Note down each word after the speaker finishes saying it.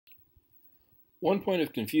One point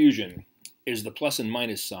of confusion is the plus and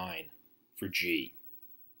minus sign for g.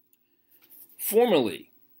 Formally,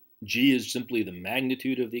 g is simply the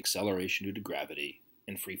magnitude of the acceleration due to gravity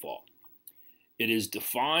in free fall. It is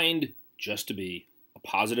defined just to be a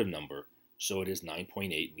positive number, so it is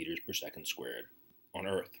 9.8 meters per second squared on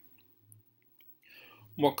Earth.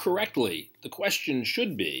 More correctly, the question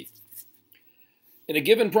should be, in a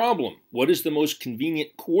given problem, what is the most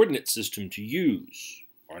convenient coordinate system to use?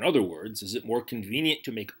 Or in other words, is it more convenient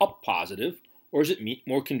to make up positive, or is it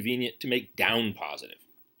more convenient to make down positive?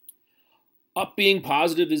 Up being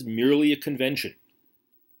positive is merely a convention.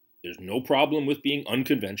 There's no problem with being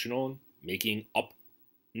unconventional and making up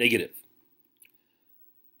negative.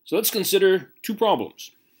 So let's consider two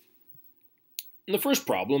problems. In the first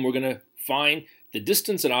problem, we're going to find the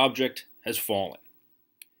distance an object has fallen.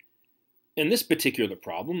 In this particular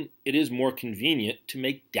problem, it is more convenient to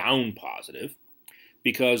make down positive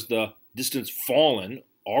because the distance fallen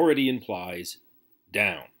already implies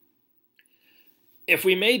down. If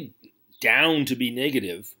we made down to be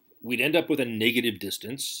negative, we'd end up with a negative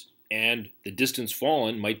distance, and the distance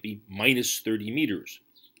fallen might be minus 30 meters.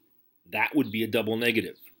 That would be a double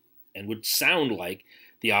negative and would sound like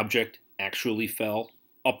the object actually fell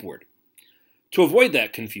upward. To avoid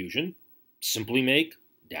that confusion, simply make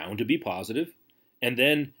down to be positive, and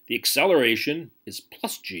then the acceleration is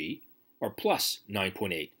plus g, or plus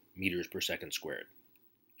 9.8 meters per second squared.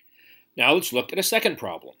 Now let's look at a second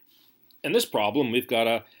problem. In this problem, we've got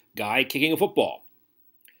a guy kicking a football.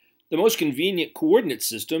 The most convenient coordinate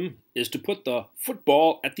system is to put the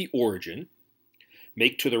football at the origin,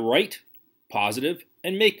 make to the right positive,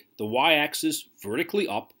 and make the y-axis vertically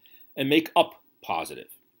up, and make up positive.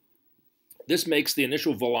 This makes the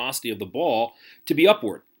initial velocity of the ball to be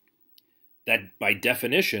upward. That, by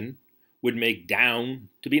definition, would make down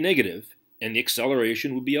to be negative, and the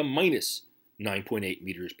acceleration would be a minus 9.8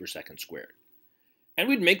 meters per second squared. And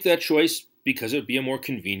we'd make that choice because it would be a more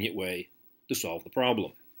convenient way to solve the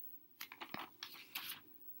problem.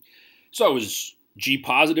 So is g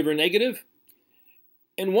positive or negative?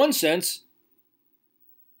 In one sense,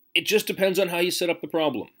 it just depends on how you set up the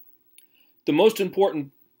problem. The most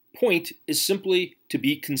important point is simply to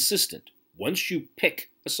be consistent. Once you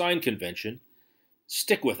pick a sign convention,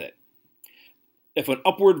 stick with it. If an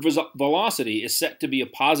upward velocity is set to be a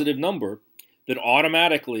positive number, then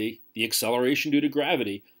automatically the acceleration due to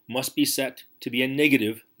gravity must be set to be a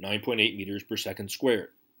negative 9.8 meters per second squared.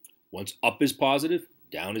 Once up is positive,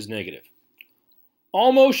 down is negative.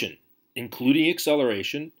 All motion, including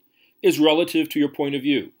acceleration, is relative to your point of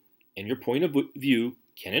view, and your point of view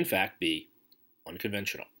can in fact be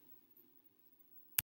unconventional.